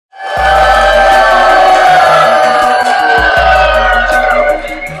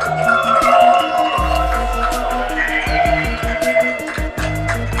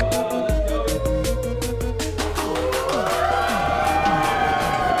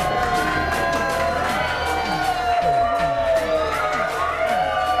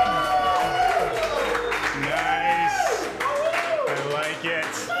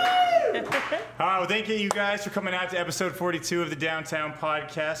appreciate you guys for coming out to episode 42 of the Downtown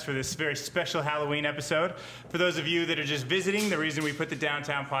Podcast for this very special Halloween episode. For those of you that are just visiting, the reason we put the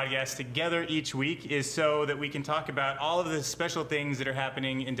Downtown Podcast together each week is so that we can talk about all of the special things that are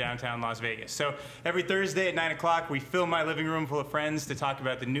happening in downtown Las Vegas. So every Thursday at 9 o'clock, we fill my living room full of friends to talk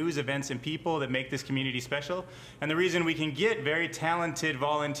about the news, events, and people that make this community special. And the reason we can get very talented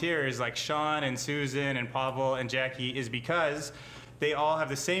volunteers like Sean and Susan and Pavel and Jackie is because they all have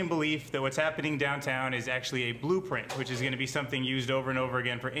the same belief that what's happening downtown is actually a blueprint, which is going to be something used over and over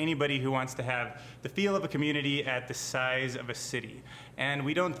again for anybody who wants to have the feel of a community at the size of a city. And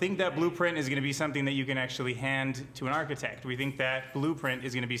we don't think that blueprint is going to be something that you can actually hand to an architect. We think that blueprint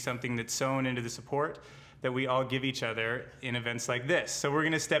is going to be something that's sewn into the support that we all give each other in events like this. So we're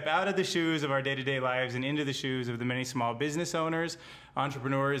going to step out of the shoes of our day-to-day lives and into the shoes of the many small business owners,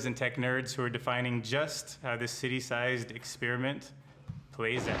 entrepreneurs, and tech nerds who are defining just how this city-sized experiment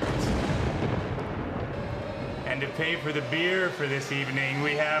plays out. And to pay for the beer for this evening,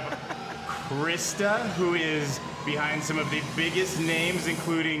 we have Krista, who is behind some of the biggest names,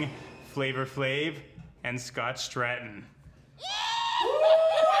 including Flavor Flav and Scott Stratton.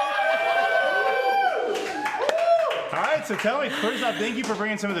 All right, so tell me, first off, thank you for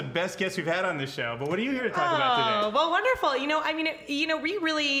bringing some of the best guests we've had on this show. But what are you here to talk about today? Well, wonderful.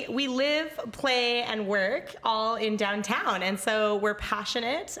 We live, play, and work all in downtown, and so we're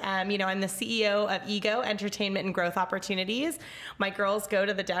passionate. I'm the CEO of Ego Entertainment and Growth Opportunities. My girls go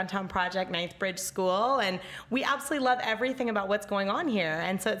to the Downtown Project 9th Bridge School, and we absolutely love everything about what's going on here.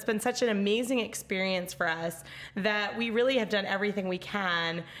 And so it's been such an amazing experience for us that we really have done everything we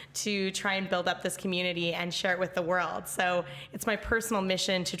can to try and build up this community and share it with the world. So it's my personal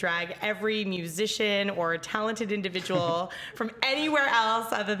mission to drag every musician or talented individual from anywhere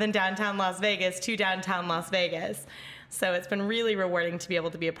else other than downtown Las Vegas to downtown Las Vegas. So it's been really rewarding to be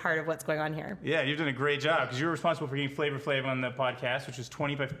able to be a part of what's going on here. Yeah, you've done a great job because you're responsible for getting Flavor Flav on the podcast, which is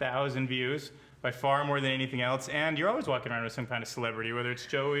 25,000 views. By far more than anything else, and you're always walking around with some kind of celebrity, whether it's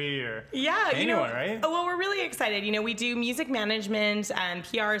Joey or anyone, right? Well, we're really excited. We do music management and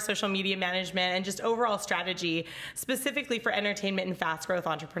PR, social media management, and just overall strategy specifically for entertainment and fast growth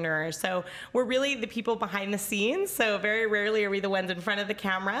entrepreneurs. So we're really the people behind the scenes. So very rarely are we the ones in front of the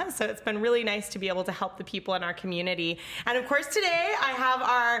camera. So it's been really nice to be able to help the people in our community. And of course, today I have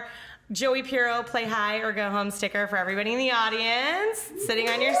our Joey Pirro Play High or Go Home sticker for everybody in the audience, sitting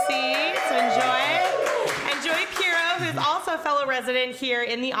on your seat, so enjoy. And Joey Pirro, who's also a fellow resident here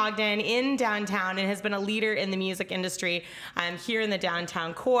in the Ogden in downtown and has been a leader in the music industry here in the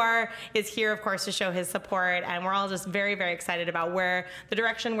downtown core, is here, of course, to show his support. And we're all just very, very excited about the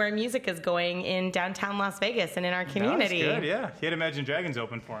direction where music is going in downtown Las Vegas and in our community. That's good, yeah. He had Imagine Dragons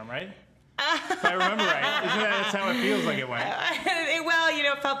open for him, right? If I remember right. That's how it feels like it went. Well,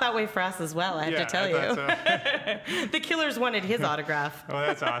 it felt that way for us as well, I have to tell you. So. The Killers wanted his autograph. Well,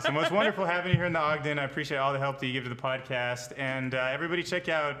 that's awesome. Well, it's wonderful having you here in the Ogden. I appreciate all the help that you give to the podcast. And everybody check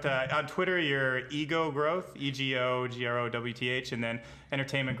out on Twitter your Ego Growth, EGOGROWTH, and then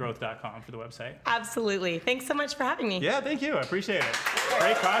entertainmentgrowth.com for the website. Absolutely. Thanks so much for having me. Yeah, thank you. I appreciate it.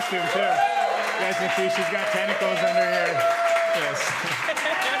 Great costume, too. You guys can see she's got tentacles under here. Yes.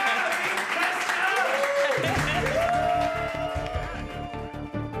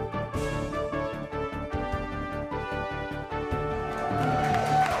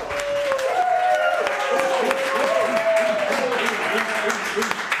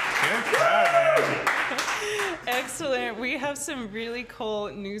 Excellent. We have some really cool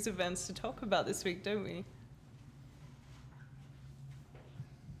news events to talk about this week, don't we?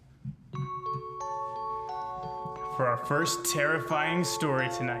 For our first terrifying story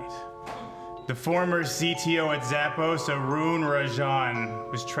tonight, the former CTO at Zappos, Arun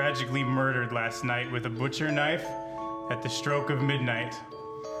Rajan, was tragically murdered last night with a butcher knife at the stroke of midnight.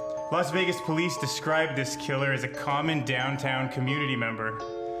 Las Vegas police described this killer as a common downtown community member,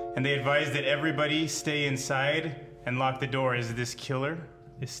 and they advised that everybody stay inside and lock the door as this killer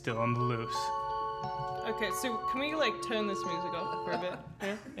is still on the loose. Okay, so can we turn this music off for a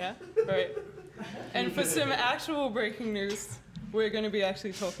bit? Yeah? All right. And for some actual breaking news, we're going to be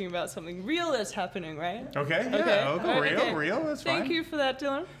actually talking about something real that's happening, right? Okay, yeah, I'll go real, that's fine. Thank you for that,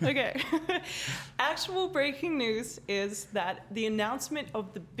 Dylan. Okay. Actual breaking news is that the announcement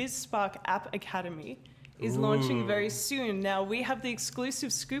of the BizSpark App Academy is launching very soon. Now, we have the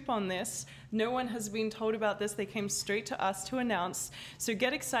exclusive scoop on this. No one has been told about this. They came straight to us to announce. So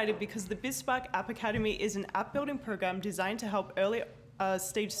get excited because the BizSpark App Academy is an app building program designed to help early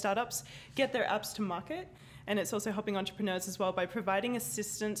stage startups get their apps to market. And it's also helping entrepreneurs as well by providing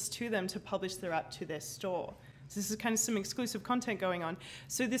assistance to them to publish their app to their store. So this is kind of some exclusive content going on.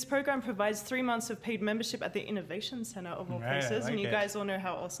 So this program provides 3 months of paid membership at the Innovation Center of all places. And you guys all know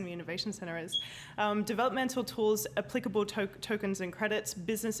how awesome the Innovation Center is. Developmental tools, applicable tokens and credits,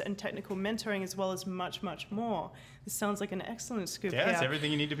 business and technical mentoring, as well as much, much more. This sounds like an excellent scoop. Yeah, it's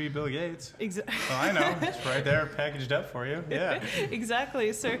everything you need to be Bill Gates. Exactly. Well, I know. It's right there packaged up for you. Yeah.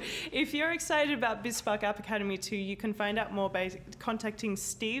 Exactly. So if you're excited about BizSpark App Academy 2, you can find out more by contacting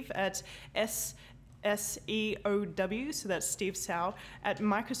Steve at SEOW, so that's Steve Sau, at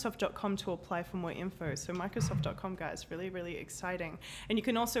Microsoft.com to apply for more info. So Microsoft.com, guys, really, really exciting. And you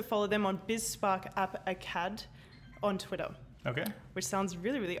can also follow them on BizSpark App Acad on Twitter. Okay. Which sounds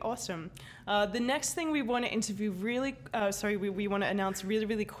really, really awesome. The next thing we want to we want to announce really,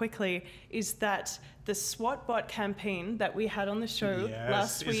 really quickly is that the SWAT-bot campaign that we had on the show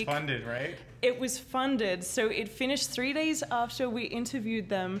last week. It's funded, right? It was funded. So it finished 3 days after we interviewed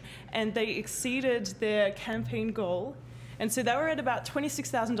them, and they exceeded their campaign goal. And so they were at about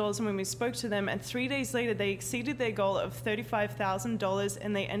 $26,000 when we spoke to them, and 3 days later they exceeded their goal of $35,000,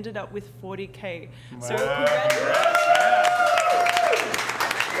 and they ended up with $40K. Wow. So congratulations.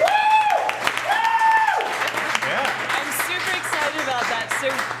 I'm super excited about that. So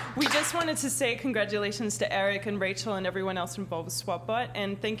we just wanted to say congratulations to Eric and Rachel and everyone else involved with SWATbot,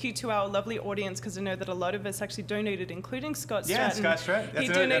 and thank you to our lovely audience, because I know that a lot of us actually donated, including Scott Stratton. Yeah, Scott Stratton. He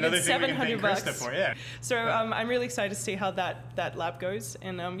donated $700. For, yeah. So I'm really excited to see how that lab goes,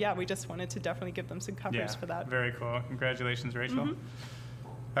 and yeah, we just wanted to definitely give them some coverage for that. Very cool. Congratulations, Rachel.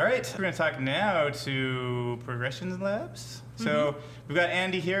 All right, we're going to talk now to Progressions Labs. So we've got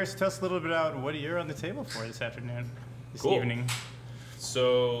Andy here. So tell us a little bit about what you're on the table for this afternoon, this evening.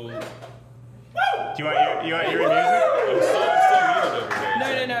 So, do you want your music? I'm still muted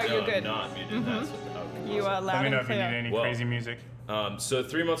over here. No, you're good. I'm not muted. That's You are loud Let me know and if you clear. need any crazy music. So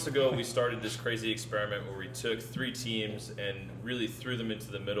 3 months ago, we started this crazy experiment where we took 3 teams and really threw them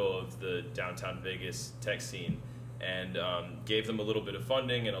into the middle of the downtown Vegas tech scene, and gave them a little bit of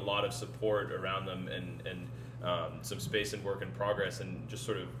funding and a lot of support around them, and some space and work in progress, and just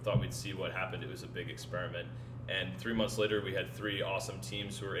sort of thought we'd see what happened. It was a big experiment. And 3 months later, we had 3 awesome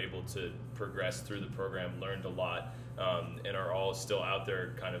teams who were able to progress through the program, learned a lot, and are all still out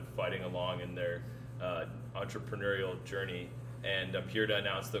there kind of fighting along in their entrepreneurial journey. And I'm here to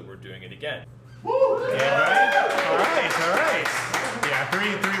announce that we're doing it again. Yeah, right? All right. Yeah,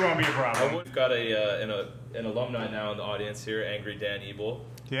 three won't be a problem. We've got an alumni now in the audience here, Angry Dan Ebel.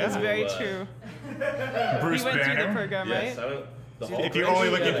 Yeah. That's very true. Bruce He went through the Banner. program, Yes, right? If you're only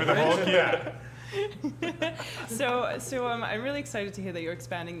looking for the Hulk, yeah. So I'm really excited to hear that you're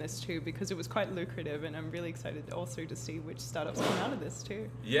expanding this too, because it was quite lucrative, and I'm really excited also to see which startups come out of this too.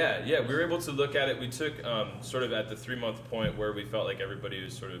 Yeah, we were able to look at it. We took sort of at the 3-month point where we felt like everybody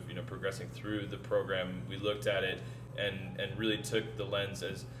was sort of progressing through the program. We looked at it and really took the lens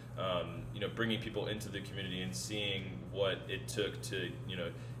as bringing people into the community and seeing what it took to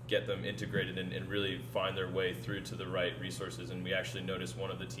get them integrated and really find their way through to the right resources. And we actually noticed one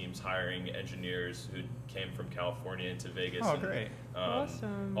of the teams hiring engineers who came from California into Vegas. Oh, great.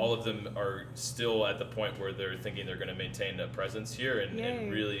 Awesome. All of them are still at the point where they're thinking they're going to maintain a presence here and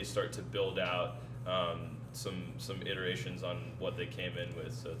really start to build out some iterations on what they came in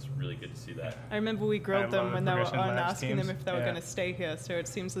with. So it's really good to see that. I remember we grilled them when they were on, Labs asking teams. them if they were going to stay here, so it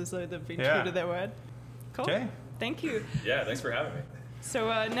seems as though they've been true Yeah. to their word. Cool. Okay. Thank you. Yeah, thanks for having me.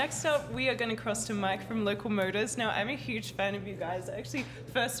 So next up, we are going to cross to Mike from Local Motors. Now, I'm a huge fan of you guys. I actually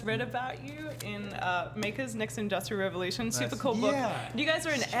first read about you in Maker's Next Industrial Revolution. Super cool book. You guys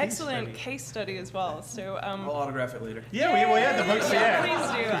are an excellent case study as well. So I'll autograph it later. Yeah, we had the books. Yeah,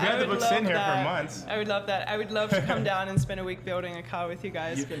 please do. We've had the books in here for months. I would love that. I would love to come down and spend a week building a car with you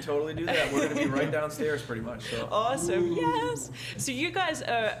guys. You can totally do that. We're going to be right downstairs pretty much. So. Awesome, yes. So you guys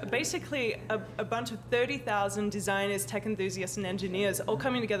are basically a bunch of 30,000 designers, tech enthusiasts, and engineers all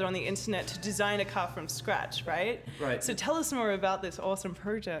coming together on the internet to design a car from scratch, right? Right. So tell us more about this awesome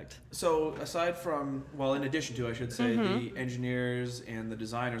project. So aside from, well, in addition to, I should say, the engineers and the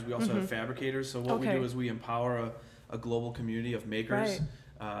designers, we also have fabricators. So what we do is we empower a global community of makers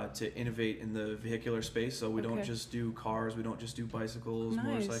to innovate in the vehicular space. So we don't just do cars, we don't just do bicycles,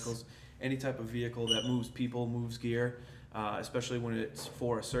 motorcycles, any type of vehicle that moves people, moves gear. Especially when it's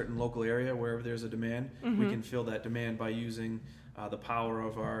for a certain local area, wherever there's a demand, we can fill that demand by using the power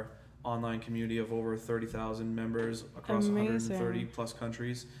of our online community of over 30,000 members across 130 plus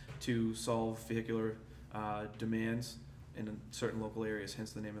countries to solve vehicular demands in certain local areas,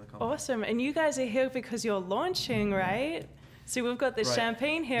 hence the name of the company. Awesome. And you guys are here because you're launching, right? So we've got the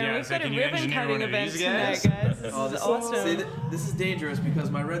champagne here. Yeah, We've so got a can you ribbon engineer cutting one of event these tonight, guys? guys. This Oh, is this awesome. this is dangerous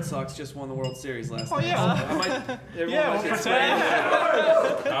because my Red Sox just won the World Series last night. yeah. So I might, everyone might get sprayed.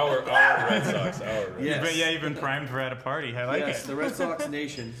 Our Red Sox. Yes. You've been primed for at a party. I like Yes, it. the Red Sox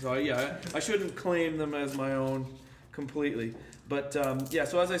nation. So yeah, I shouldn't claim them as my own completely. But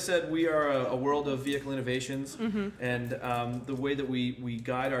so as I said, we are a world of vehicle innovations, and the way that we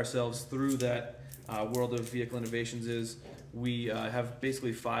guide ourselves through that world of vehicle innovations is we have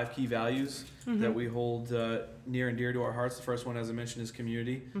basically 5 key values that we hold near and dear to our hearts. The first one, as I mentioned, is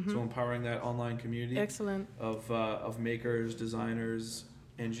community. So empowering that online community of makers, designers,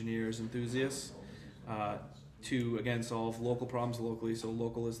 engineers, enthusiasts to, again, solve local problems locally. So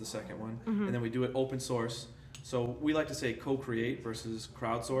local is the second one. And then we do it open source. So we like to say co-create versus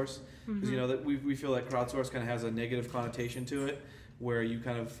crowdsource, because you know that we feel like crowdsource kind of has a negative connotation to it, where you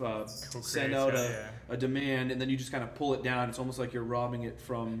kind of send out a demand and then you just kind of pull it down. It's almost like you're robbing it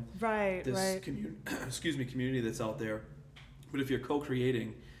from this community that's out there. But if you're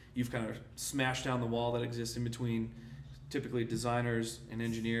co-creating, you've kind of smashed down the wall that exists in between typically designers and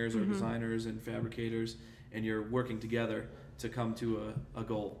engineers, or designers and fabricators, and you're working together to come to a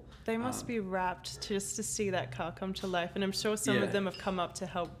goal. They must be rapt just to see that car come to life, and I'm sure some of them have come up to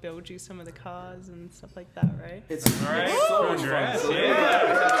help build you some of the cars and stuff like that, right? It's All right. so much Congrats. fun. Welcome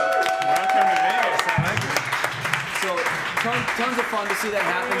to Vegas. I like it. So tons of fun to see that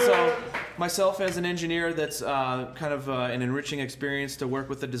happen. So myself as an engineer, that's kind of an enriching experience to work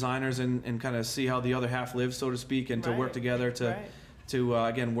with the designers and kind of see how the other half lives, so to speak, and to work together to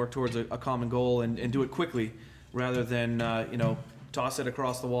again work towards a common goal and do it quickly rather than toss it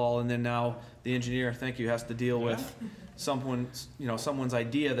across the wall, and then now the engineer, has to deal with someone's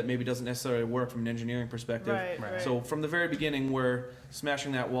idea that maybe doesn't necessarily work from an engineering perspective. Right. So from the very beginning, we're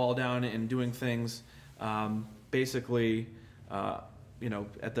smashing that wall down and doing things basically,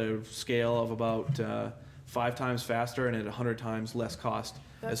 at the scale of about 5 times faster and at 100 times less cost.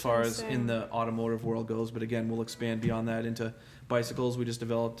 That's as far insane. as in the automotive world goes. But again, we'll expand beyond that into bicycles. We just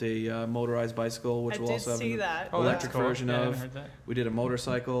developed a motorized bicycle, which we'll also have an electric version of. We did a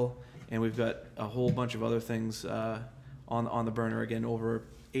motorcycle, and we've got a whole bunch of other things on the burner. Again, over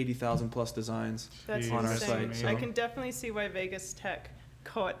 80,000 plus designs on our site. So I can definitely see why Vegas Tech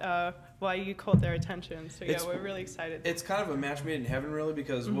why you caught their attention. So yeah, we're really excited. It's kind of a match made in heaven, really,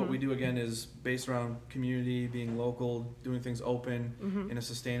 because what we do again is based around community, being local, doing things open in a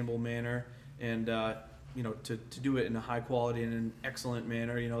sustainable manner, and to do it in a high quality and an excellent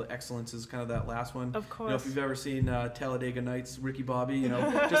manner. Excellence is kind of that last one. Of course. If you've ever seen Talladega Nights, Ricky Bobby,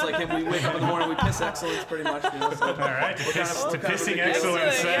 just like him, we wake up in the morning, we piss excellence pretty much. So all right, to pissing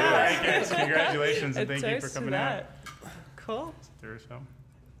excellence. Guys, congratulations and thank you for coming out. Cool.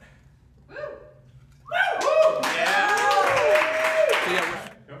 Woo! Yeah. So yeah,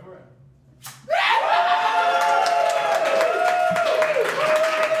 go for it.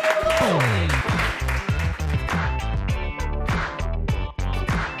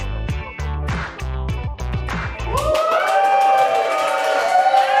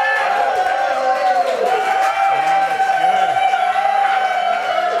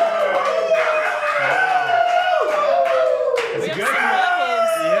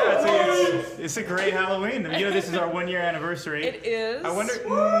 It's a great Halloween. This is our 1-year anniversary. It is. I wonder,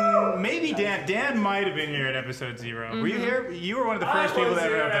 maybe Dan might have been here at episode 0. Were you here? You were one of the first people that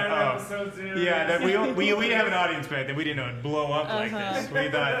ever happened. Episode 0. Yeah, we didn't have an audience back then. We didn't know it'd blow up like this.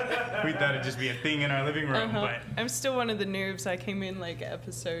 We thought it'd just be a thing in our living room. But I'm still one of the noobs. I came in like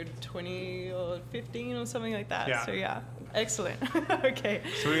episode 20 or 15 or something like that. Yeah. So yeah, excellent. Okay. So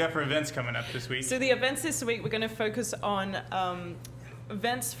what do we got for events coming up this week? So the events this week, we're going to focus on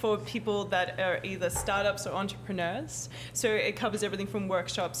events for people that are either startups or entrepreneurs. So it covers everything from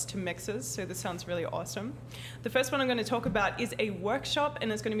workshops to mixers. So this sounds really awesome. The first one I'm going to talk about is a workshop, and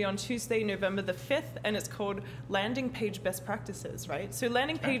it's going to be on Tuesday, November the 5th, and it's called Landing Page Best Practices, right? So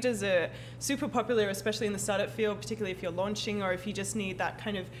landing pages are super popular, especially in the startup field, particularly if you're launching or if you just need that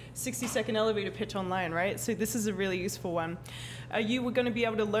kind of 60-second elevator pitch online, right? So this is a really useful one. You are going to be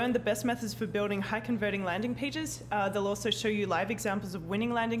able to learn the best methods for building high-converting landing pages. They'll also show you live examples of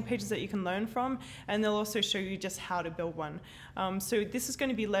winning landing pages that you can learn from, and they'll also show you just how to build one. So this is going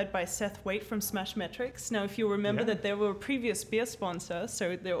to be led by Seth Waite from Smash Metrics. Now, if you'll remember that they were a previous beer sponsor,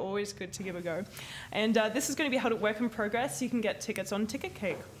 so they're always good to give a go. And this is going to be held at Work in Progress. You can get tickets on Ticket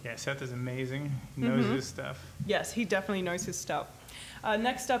Cake. Yeah, Seth is amazing. He knows his stuff. Yes, he definitely knows his stuff.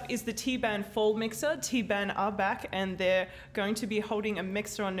 Next up is the T-Ban Fall Mixer. T-Ban are back, and they're going to be holding a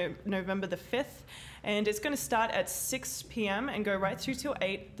mixer on November the 5th. And it's going to start at 6 p.m. and go right through till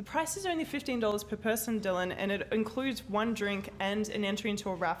 8. The price is only $15 per person, Dylan, and it includes one drink and an entry into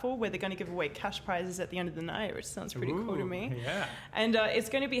a raffle where they're going to give away cash prizes at the end of the night, which sounds pretty cool to me. Yeah. And it's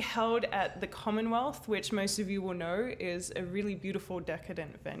going to be held at the Commonwealth, which most of you will know is a really beautiful,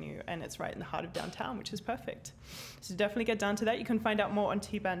 decadent venue, and it's right in the heart of downtown, which is perfect. So definitely get down to that. You can find out more on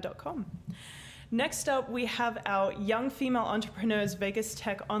tband.com. Next up, we have our Young Female Entrepreneurs Vegas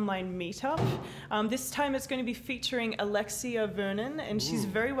Tech online meetup. This time it's going to be featuring Alexia Vernon, and she's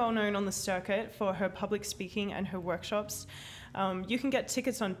very well known on the circuit for her public speaking and her workshops. You can get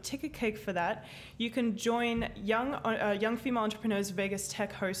tickets on Ticket Cake for that. You can join Young Female Entrepreneurs Vegas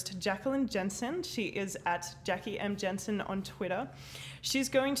Tech host Jacqueline Jensen. She is at Jackie M. Jensen on Twitter. She's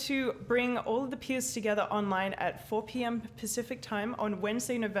going to bring all of the peers together online at 4 p.m. Pacific time on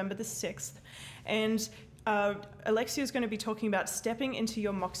Wednesday, November the 6th. And Alexia is going to be talking about stepping into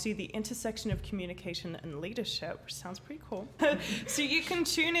your moxie, the intersection of communication and leadership, which sounds pretty cool. So you can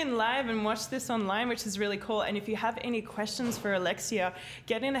tune in live and watch this online, which is really cool. And if you have any questions for Alexia,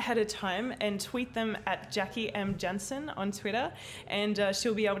 get in ahead of time and tweet them at Jackie M. Jensen on Twitter, and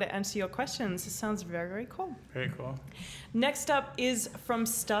she'll be able to answer your questions. It sounds very, very cool. Very cool. Next up is From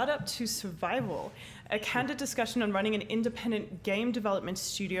Startup to Survival, a candid discussion on running an independent game development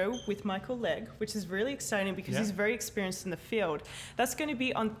studio with Michael Legg, which is really exciting because he's very experienced in the field. That's going to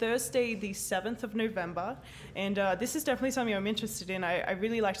be on Thursday, the 7th of November. And this is definitely something I'm interested in. I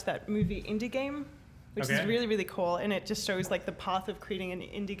really liked that movie Indie Game, which is really, really cool, and it just shows like the path of creating an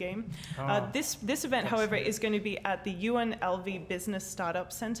indie game. This event, however, is going to be at the UNLV Business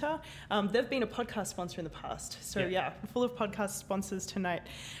Startup Center. They've been a podcast sponsor in the past, so full of podcast sponsors tonight.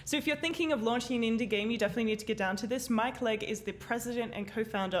 So if you're thinking of launching an indie game, you definitely need to get down to this. Mike Legg is the president and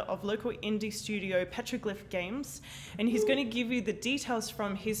co-founder of local indie studio Petroglyph Games, and he's going to give you the details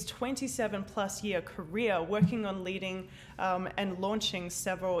from his 27-plus year career working on leading and launching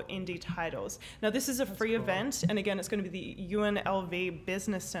several indie titles. Now, this is a free event, and again, it's going to be the UNLV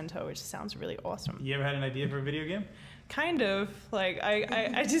Business Center, which sounds really awesome. You ever had an idea for a video game? Kind of. Like,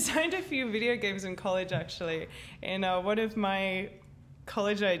 I designed a few video games in college, actually, and one of my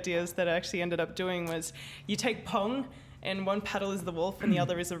college ideas that I actually ended up doing was you take Pong, and one paddle is the wolf and the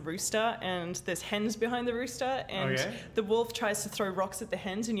other is a rooster, and there's hens behind the rooster, and the wolf tries to throw rocks at the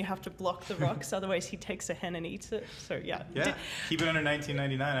hens and you have to block the rocks, otherwise he takes a hen and eats it. So keep it under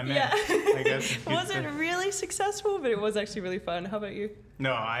 $19.99. I'm in. I guess it wasn't really successful, but it was actually really fun. How about you?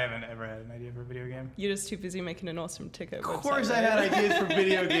 No, I haven't ever had an idea for a video game. You're just too busy making an awesome ticket. Of course I had ideas for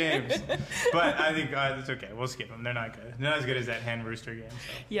video games. But I think it's okay. We'll skip them. They're not good. They're not as good as that hen rooster game.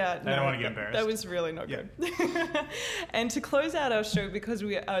 So. I don't want to get embarrassed. That was really not good. And to close out our show, because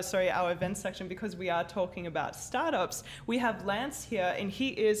our event section, because we are talking about startups, we have Lance here, and he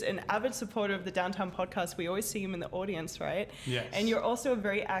is an avid supporter of the Downtown Podcast. We always see him in the audience, right? Yes. And you're also a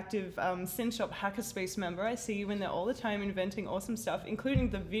very active SynShop Hackerspace member. I see you in there all the time inventing awesome stuff, including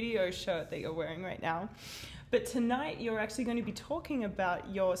the video shirt that you're wearing right now. But tonight, you're actually going to be talking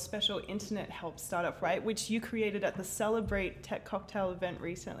about your special internet help startup, right? Which you created at the Celebrate Tech Cocktail event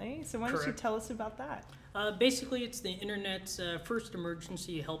recently. So why don't you tell us about that? Basically, it's the internet's first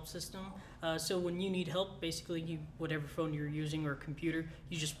emergency help system. So when you need help, basically, whatever phone you're using or computer,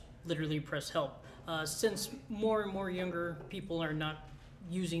 you just literally press help. Since more and more younger people are not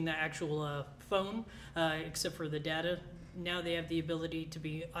using the actual phone, except for the data, now they have the ability to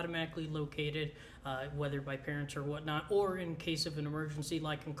be automatically located, whether by parents or whatnot, or in case of an emergency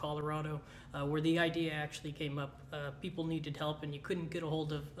like in Colorado, where the idea actually came up. People needed help and you couldn't get a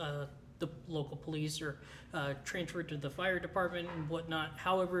hold of the local police or transferred to the fire department and whatnot.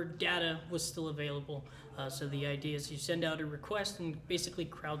 However, data was still available. So the idea is you send out a request and basically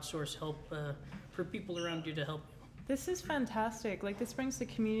crowdsource help for people around you to help. This is fantastic. Like, this brings the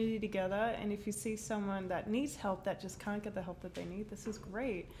community together, and if you see someone that needs help that just can't get the help that they need, this is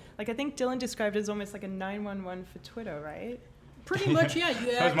great. Like, I think Dylan described it as almost like a 911 for Twitter, right? Pretty much, yeah.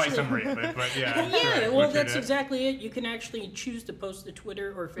 That was my summary of it, but yeah. Well, that's exactly it. You can actually choose to post to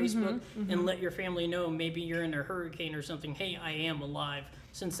Twitter or Facebook and let your family know. Maybe you're in a hurricane or something. Hey, I am alive.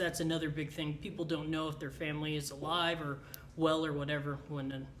 Since that's another big thing. People don't know if their family is alive or well or whatever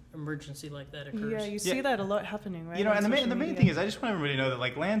when an emergency like that occurs. Yeah, you see that a lot happening, right? You know, and the main thing is, I just want everybody to know that,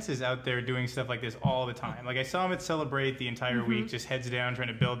 like, Lance is out there doing stuff like this all the time. Like, I saw him at Celebrate the entire week, just heads down trying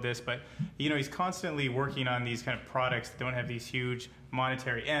to build this, but, you know, he's constantly working on these kind of products that don't have these huge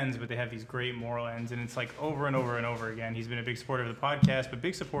monetary ends, but they have these great moral ends, and it's like over and over and over again. He's been a big supporter of the podcast, but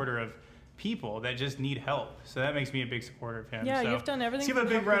big supporter of people that just need help. So that makes me a big supporter of him. Yeah, so you've done everything. Let's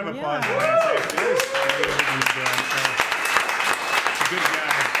give a big round of applause for Lance. This is everything he's doing. So, good guy.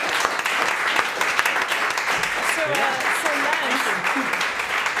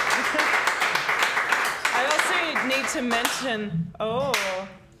 need to mention. Oh.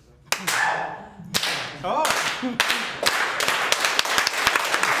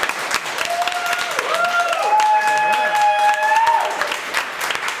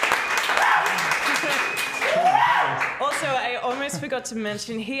 Also, I almost forgot to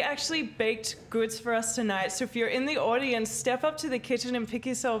mention, he actually baked goods for us tonight. So if you're in the audience, step up to the kitchen and pick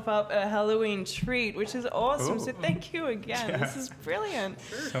yourself up a Halloween treat, which is awesome. Ooh. So thank you again. Yeah. This is brilliant.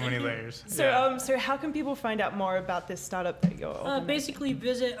 So many layers. So, so how can people find out more about this startup that you're organizing? Basically,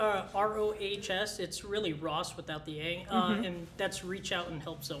 visit ROHS. It's really Ross without the A, and that's reach out and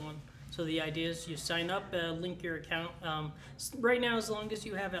help someone. So the idea is you sign up, link your account. Right now, as long as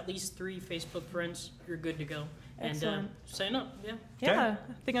you have at least 3 Facebook friends, you're good to go. And sign up, yeah. Yeah,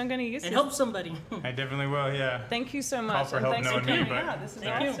 I think I'm going to use it. And help somebody. I definitely will, yeah. Thank you so much. Call for help thanks knowing for coming. me, but Yeah, this is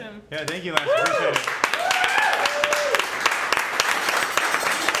thank awesome. you. Yeah, thank you, Lance. Appreciate it.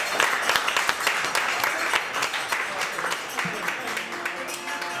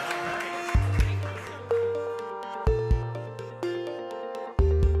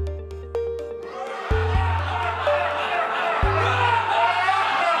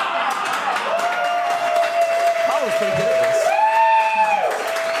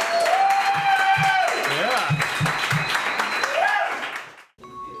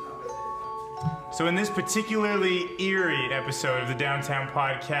 So in this particularly eerie episode of the Downtown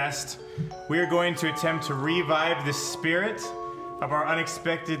Podcast, we are going to attempt to revive the spirit of our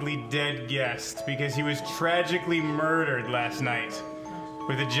unexpectedly dead guest because he was tragically murdered last night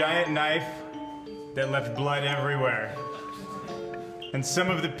with a giant knife that left blood everywhere. And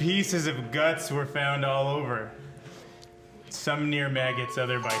some of the pieces of guts were found all over. Some near maggots,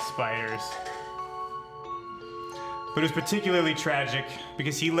 other by spiders. But it was particularly tragic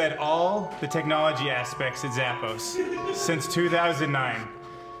because he led all the technology aspects at Zappos since 2009,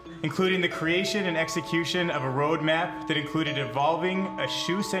 including the creation and execution of a roadmap that included evolving a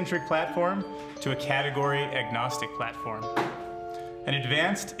shoe-centric platform to a category-agnostic platform, an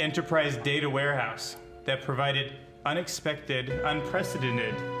advanced enterprise data warehouse that provided unexpected,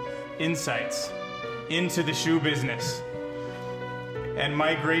 unprecedented insights into the shoe business, and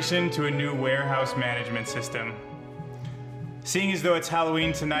migration to a new warehouse management system. Seeing as though it's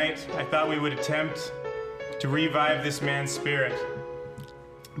Halloween tonight, I thought we would attempt to revive this man's spirit.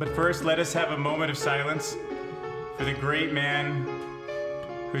 But first, let us have a moment of silence for the great man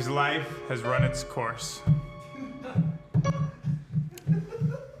whose life has run its course.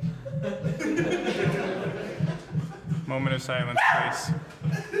 Moment of silence, please.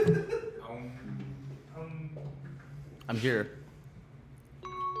 I'm here.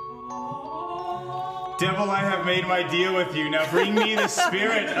 Devil, I have made my deal with you. Now bring me the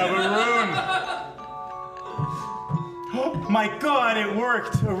spirit of Arun. Oh my God, it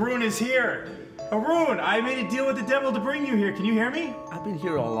worked. Arun is here. Arun, I made a deal with the devil to bring you here. Can you hear me? I've been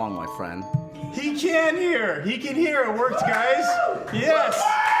here all along, my friend. He can hear. He can hear. It worked, guys. Yes.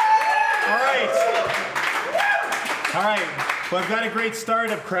 All right. Well, I've got a great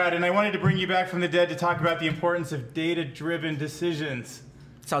startup crowd, and I wanted to bring you back from the dead to talk about the importance of data-driven decisions.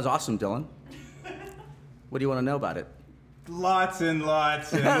 Sounds awesome, Dylan. What do you want to know about it? Lots and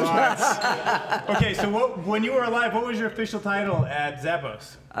lots and lots. Okay, so when you were alive, what was your official title at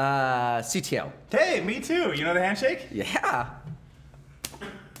Zappos? CTO. Hey, me too. You know the handshake? Yeah.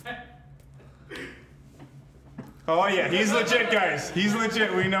 Oh yeah, he's legit, guys. He's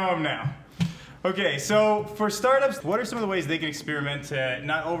legit. We know him now. Okay, so for startups, what are some of the ways they can experiment to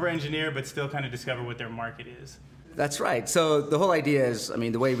not over-engineer, but still kind of discover what their market is? That's right. So the whole idea is, I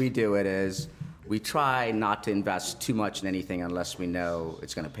mean, the way we do it is, we try not to invest too much in anything unless we know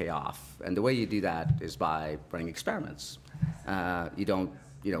it's going to pay off. And the way you do that is by running experiments. You don't,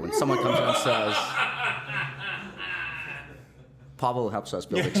 when someone comes in and says, Pavel helps us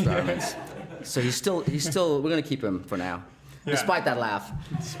build experiments. So he's still, we're going to keep him for now, despite that laugh.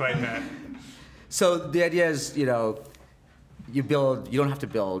 Despite that. So the idea is, you don't have to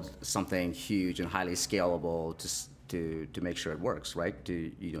build something huge and highly scalable to make sure it works, right?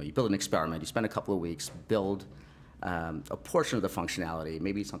 You build an experiment, you spend a couple of weeks, build a portion of the functionality,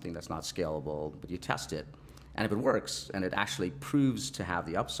 maybe something that's not scalable, but you test it. And if it works and it actually proves to have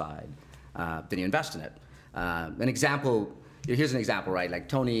the upside, then you invest in it. An example, here's an example, right? Like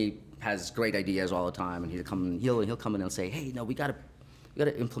Tony has great ideas all the time, and he'll come in and say, hey, no, we gotta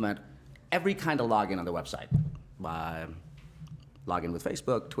implement every kind of login on the website. Login with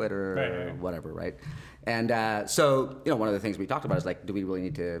Facebook, Twitter, right. Whatever, right? And so, one of the things we talked about is like, do we really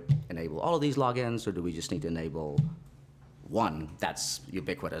need to enable all of these logins, or do we just need to enable one that's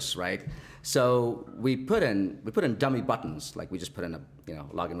ubiquitous, right? So we put in dummy buttons, like we just put in a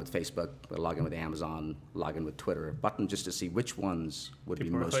login with Facebook, login with Amazon, login with Twitter button, just to see which ones would be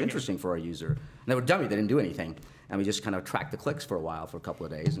most interesting for our user. And they were dummy; they didn't do anything, and we just kind of tracked the clicks for a while, for a couple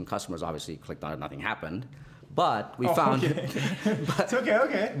of days, and customers obviously clicked on it, nothing happened. But we found, it's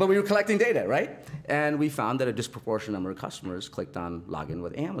okay. But we were collecting data, right? And we found that a disproportionate number of customers clicked on login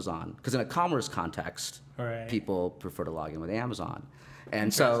with Amazon, because in a commerce context, people prefer to log in with Amazon.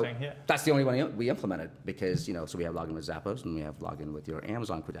 And so that's the only one we implemented, because so we have login with Zappos and we have login with your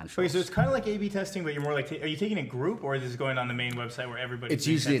Amazon credentials. Okay, so it's kind of like A/B testing, but you're more like, are you taking a group, or is this going on the main website where everybody? It's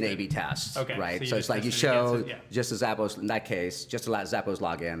usually an A/B test, right? So it's like you show just a Zappos, in that case, just a Zappos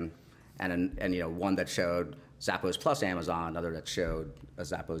login, and one that showed Zappos plus Amazon, another that showed a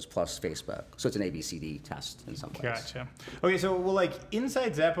Zappos plus Facebook. So it's an ABCD test in some ways. Gotcha. Okay, so like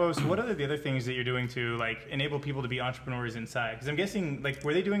inside Zappos, what are the other things that you're doing to like enable people to be entrepreneurs inside? Because I'm guessing, like,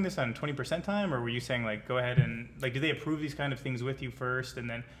 were they doing this on 20% time, or were you saying like go ahead and like, do they approve these kind of things with you first, and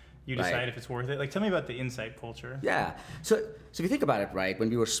then you decide if it's worth it? Like, tell me about the insight culture. Yeah. So if you think about it, right, when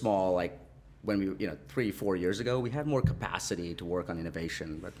we were small, like when we 3-4 years ago, we had more capacity to work on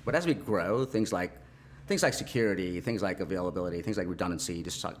innovation. But as we grow, things like security, things like availability, things like redundancy,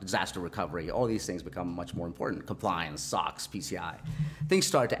 disaster recovery, all these things become much more important. Compliance, SOX, PCI. Things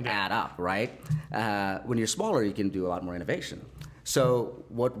start to add up, right? When you're smaller, you can do a lot more innovation. So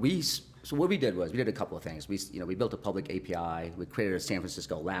what we did was we did a couple of things. We built a public API. We created a San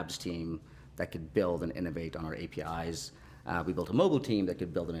Francisco labs team that could build and innovate on our APIs. We built a mobile team that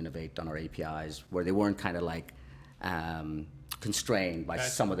could build and innovate on our APIs, where they weren't kind of like constrained by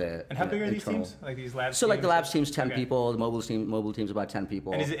some of the. And how big are these teams? Like these labs? So like the labs team's 10 people, the mobile team's about 10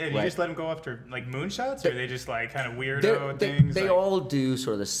 people. And you just let them go after like moonshots, or are they just like kind of weirdo things? They all do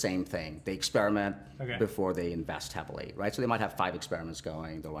sort of the same thing. They experiment before they invest heavily, right? So they might have 5 experiments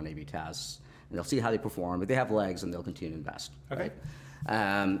going. They'll run A/B tests, and they'll see how they perform. If they have legs, and they'll continue to invest. Okay.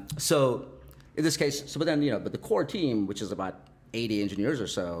 Right? So in this case, but the core team, which is about 80 engineers or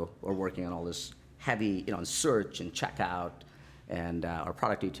so, are working on all this heavy, on search and checkout, and our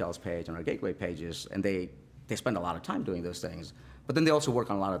product details page and our gateway pages, and they spend a lot of time doing those things. But then they also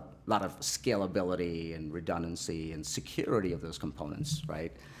work on a lot of scalability and redundancy and security of those components,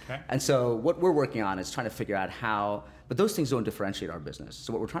 right? Okay. And so what we're working on is trying to figure out how, but those things don't differentiate our business.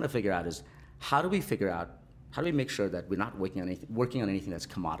 So what we're trying to figure out is how do we make sure that we're not working on anything that's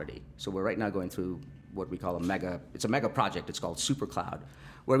commodity? So we're right now going through what we call it's a mega project. It's called Super Cloud,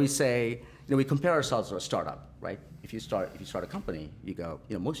 where we say, we compare ourselves to a startup, right? If you start a company, you go,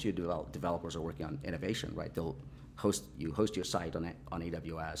 most of your developers are working on innovation, right? They'll host your site on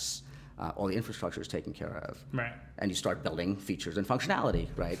AWS. All the infrastructure is taken care of, right? And you start building features and functionality,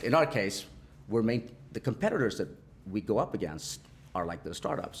 right? In our case, the competitors that we go up against are like those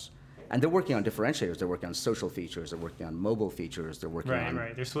startups. And they're working on differentiators. They're working on social features. They're working on mobile features. They're working on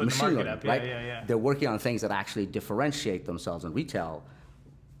They're splitting the market up. Right? Yeah. They're working on things that actually differentiate themselves in retail.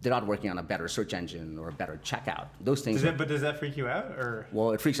 They're not working on a better search engine or a better checkout. Those things. But does that freak you out, or?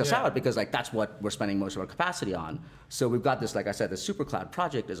 Well, it freaks us out because that's what we're spending most of our capacity on. So we've got this, like I said, the Super Cloud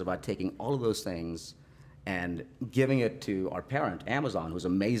project is about taking all of those things and giving it to our parent, Amazon, who's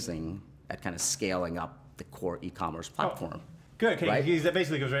amazing at kind of scaling up the core e-commerce platform. Good, okay, because that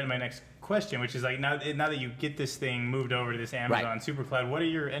basically goes right to my next question, which is like, now that you get this thing moved over to this Amazon Super Cloud, what are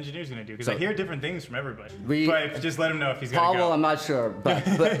your engineers going to do? Because I hear different things from everybody. But just let him know if he's going to go. Pavel, I'm not sure, but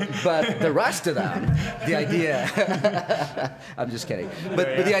the rest of them, the idea. I'm just kidding.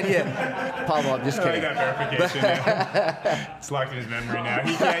 But the idea, Pavel, I'm just kidding. I got verification. It's locked in his memory now.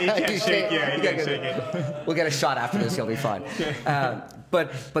 He can't shake. Yeah, he can't shake it. We'll get a shot after this. He'll be fine.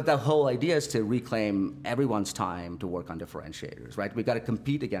 But the whole idea is to reclaim everyone's time to work on differentiators, right? We've got to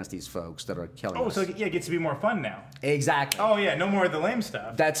compete against these folks that are killing us. So it gets to be more fun now. Exactly. Oh yeah, no more of the lame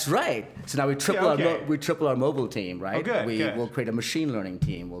stuff. That's right. So now we triple our mobile team, right? Oh, good. We'll create a machine learning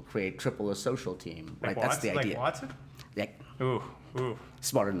team. We'll create triple a social team. Right. That's the idea. Like Watson? Yeah. Ooh.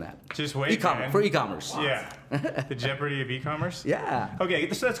 Smarter than that. Just wait, man. For e-commerce. Yeah. The jeopardy of e-commerce? Yeah.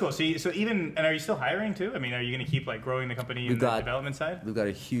 Okay, so that's cool. So are you still hiring too? I mean, are you going to keep like growing the company in the development side? We've got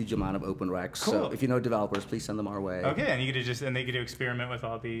a huge amount of open recs. Cool. So if you know developers, please send them our way. Okay, and they get to experiment with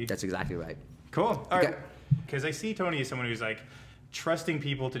all the. That's exactly right. Cool. All right. Because I see Tony as someone who's like trusting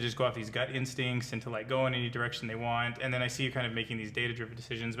people to just go off these gut instincts and to like go in any direction they want, and then I see you kind of making these data-driven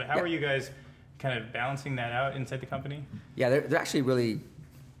decisions. But how are you guys kind of balancing that out inside the company? Yeah, they're actually really.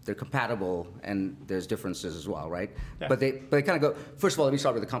 They're compatible, and there's differences as well, right? Yeah. But they kind of go. First of all, let me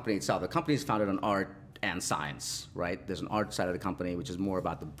start with the company itself. The company is founded on art and science, right? There's an art side of the company, which is more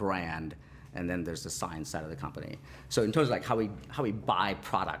about the brand, and then there's the science side of the company. So in terms of like how we buy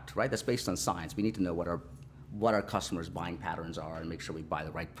product, right? That's based on science. We need to know what our customers' buying patterns are and make sure we buy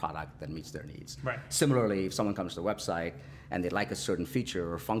the right product that meets their needs. Right. Similarly, if someone comes to the website and they like a certain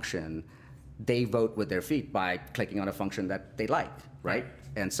feature or function, they vote with their feet by clicking on a function that they like, right?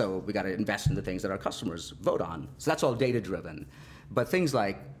 And so we got to invest in the things that our customers vote on. So that's all data-driven. But things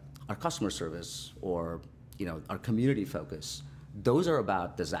like our customer service or our community focus, those are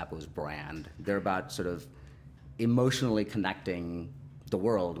about the Zappos brand. They're about sort of emotionally connecting the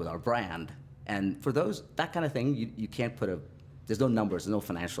world with our brand. And for that kind of thing, you can't there's no numbers, there's no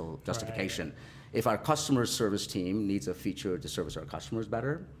financial justification. Right. If our customer service team needs a feature to service our customers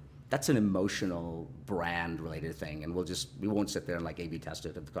better, that's an emotional brand-related thing, and we won't sit there and like A/B test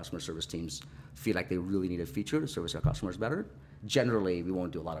it if the customer service teams feel like they really need a feature to service our customers better. Generally, we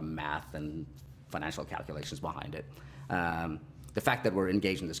won't do a lot of math and financial calculations behind it. The fact that we're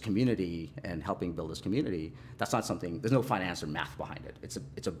engaged in this community and helping build this community, that's not something. There's no finance or math behind it.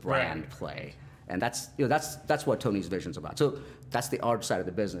 It's a brand play, and that's what Tony's vision's about. So that's the art side of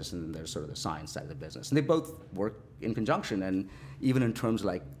the business, and then there's sort of the science side of the business, and they both work in conjunction. And even in terms of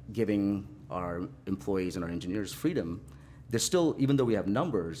like giving our employees and our engineers freedom, there's still, even though we have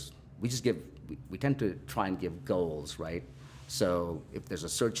numbers, we tend to try and give goals, right? So if there's a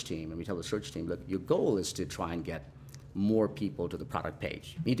search team, and we tell the search team, look, your goal is to try and get more people to the product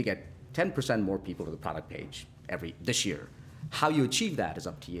page. You need to get 10% more people to the product page this year. How you achieve that is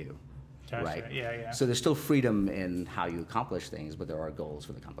up to you, Gotcha. right? Yeah. So there's still freedom in how you accomplish things, but there are goals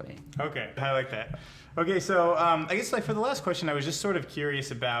for the company. Okay, I like that. Okay, so I guess like for the last question, I was just sort of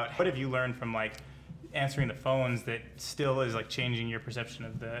curious about what have you learned from like answering the phones that still is like changing your perception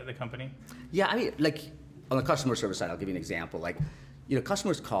of the company? Yeah, I mean, like on the customer service side, I'll give you an example. Like,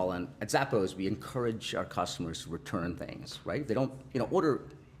 customers call in. At Zappos, we encourage our customers to return things, right? They don't, order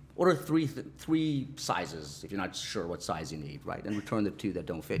three sizes if you're not sure what size you need, right? And return the 2 that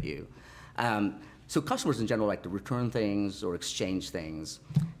don't fit you. So customers in general like to return things or exchange things.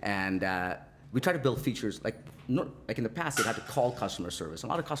 And we try to build features, like in the past, they had to call customer service. A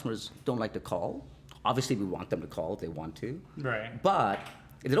lot of customers don't like to call. Obviously, we want them to call if they want to. Right. But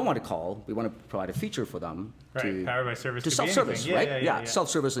if they don't want to call, we want to provide a feature for them to powered by service to self-service, right? Yeah,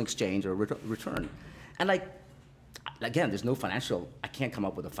 self-service and exchange or return. And like, again, there's no financial. I can't come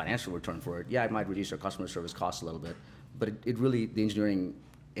up with a financial return for it. Yeah, it might reduce our customer service costs a little bit, but it really, the engineering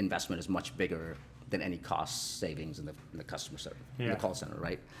investment is much bigger than any cost savings in the customer service, in the call center,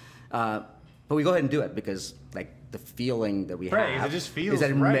 right? But we go ahead and do it because like the feeling that we have it just feels is that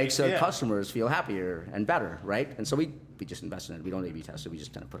it right. makes our customers feel happier and better, right? And so we just invest in it. We don't A/B test it. We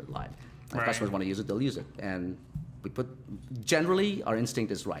just kind of put it live. If customers want to use it, they'll use it. And generally, our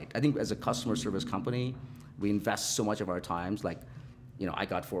instinct is right. I think as a customer service company, we invest so much of our times. Like, I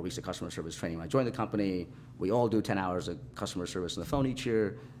got 4 weeks of customer service training when I joined the company. We all do 10 hours of customer service on the phone each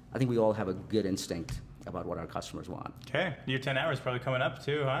year. I think we all have a good instinct about what our customers want. Okay, your 10 hours probably coming up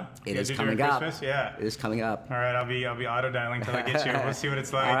too, huh? It is coming up. Yeah. It is coming up. All right, I'll be auto dialing till I get you. We'll see what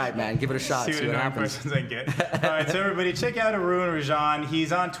it's like. All right, man, give it a shot. See what happens. Questions I get. All right, so everybody, check out Arun Rajan.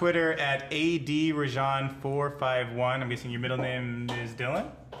 He's on Twitter at ADRajan451. I'm guessing your middle name is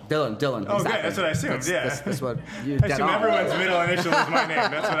Dylan. Dylan. Oh, exactly. good. That's what I assumed. That's what you. I assume everyone's middle initial is my name.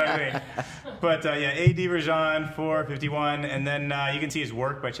 That's what I think. But ADRajan451, and then you can see his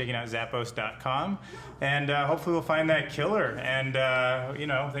work by checking out Zappos.com, and hopefully we'll find that killer. And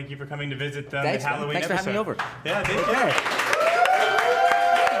thank you for coming to visit the Halloween episode. Thanks for having me over. Yeah, take care.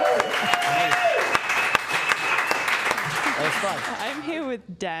 I'm here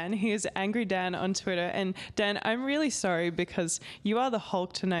with Dan. He is Angry Dan on Twitter. And Dan, I'm really sorry because you are the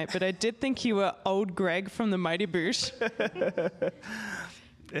Hulk tonight, but I did think you were old Greg from the Mighty Boosh.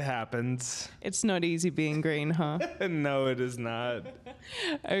 It happens. It's not easy being green, huh? No, it is not.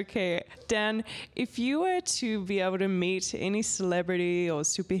 Okay, Dan, if you were to be able to meet any celebrity or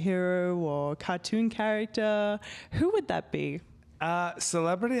superhero or cartoon character, who would that be?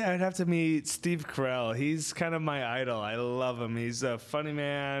 Celebrity, I would have to meet Steve Carell. He's kind of my idol. I love him. He's a funny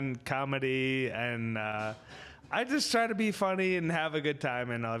man, comedy, and I just try to be funny and have a good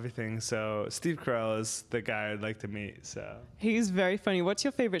time and everything. So Steve Carell is the guy I'd like to meet. So he's very funny. What's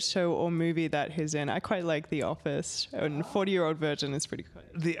your favorite show or movie that he's in? I quite like The Office, and 40-Year-Old Virgin is pretty cool.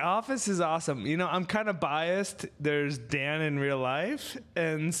 The Office is awesome. I'm kind of biased. There's Dan in real life,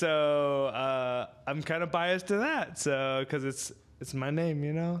 and so I'm kind of biased to that. So because it's my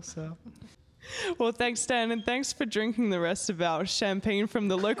name, so. Well, thanks, Dan, and thanks for drinking the rest of our champagne from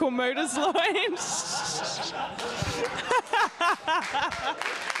the local Motors line.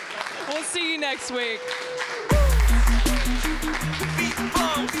 We'll see you next week.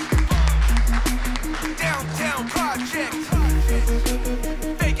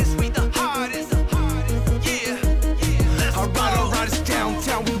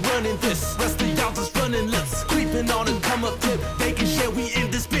 saying this. Rest of y'all just running lips. Creeping on and come up tip. Vegas, yeah, we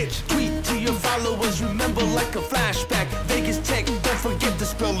in this bitch. Tweet to your followers, remember like a flashback. Vegas Tech, don't forget to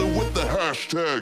spell it with the hashtag.